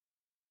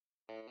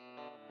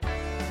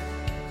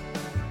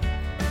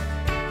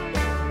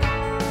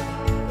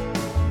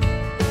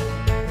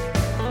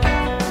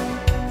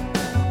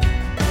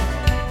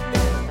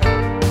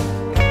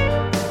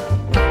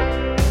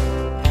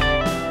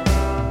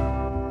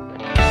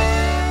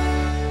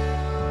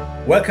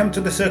Welcome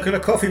to the Circular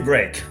Coffee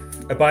Break,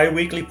 a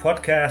bi-weekly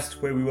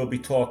podcast where we will be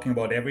talking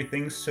about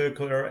everything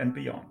circular and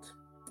beyond.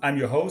 I'm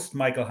your host,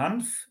 Michael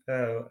Hanf,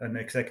 an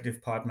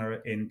executive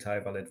partner in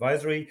Taival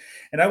Advisory,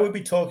 and I will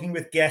be talking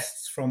with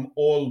guests from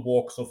all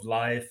walks of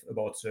life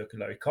about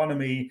circular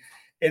economy,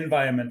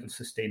 environmental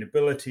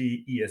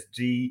sustainability,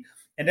 ESG,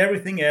 and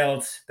everything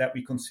else that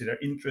we consider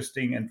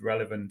interesting and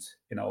relevant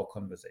in our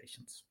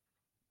conversations.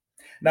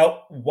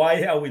 Now,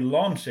 why are we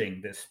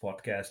launching this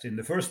podcast in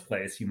the first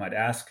place, you might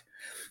ask?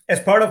 As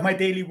part of my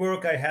daily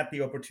work, I had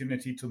the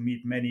opportunity to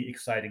meet many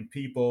exciting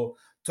people,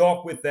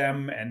 talk with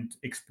them, and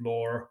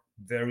explore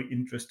very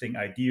interesting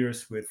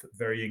ideas with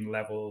varying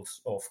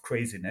levels of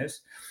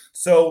craziness.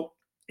 So,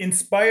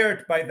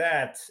 inspired by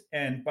that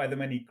and by the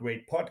many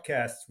great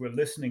podcasts we're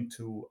listening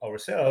to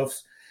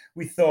ourselves,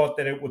 we thought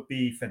that it would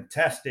be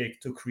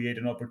fantastic to create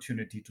an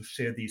opportunity to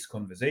share these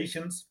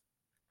conversations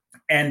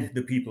and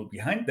the people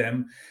behind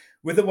them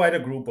with a wider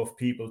group of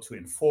people to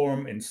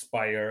inform,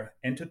 inspire,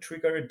 and to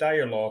trigger a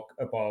dialogue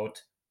about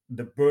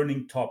the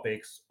burning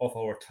topics of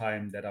our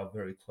time that are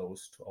very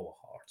close to our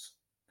hearts.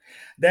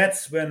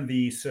 That's when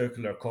the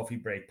Circular Coffee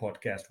Break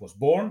podcast was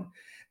born.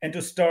 And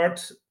to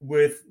start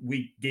with,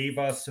 we gave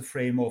us a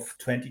frame of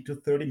 20 to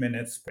 30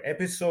 minutes per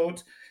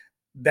episode.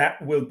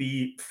 That will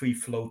be free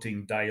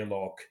floating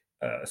dialogue,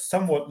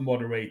 somewhat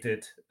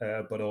moderated,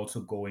 but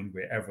also going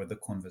wherever the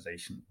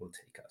conversation will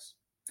take us.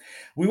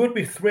 We would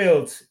be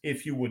thrilled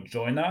if you would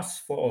join us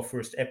for our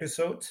first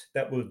episode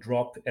that will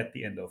drop at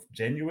the end of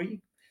January.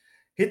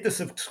 Hit the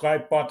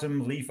subscribe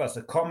button, leave us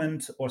a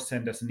comment, or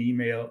send us an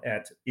email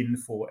at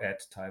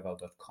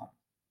info@taival.com.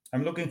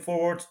 I'm looking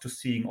forward to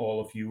seeing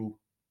all of you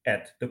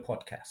at the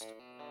podcast.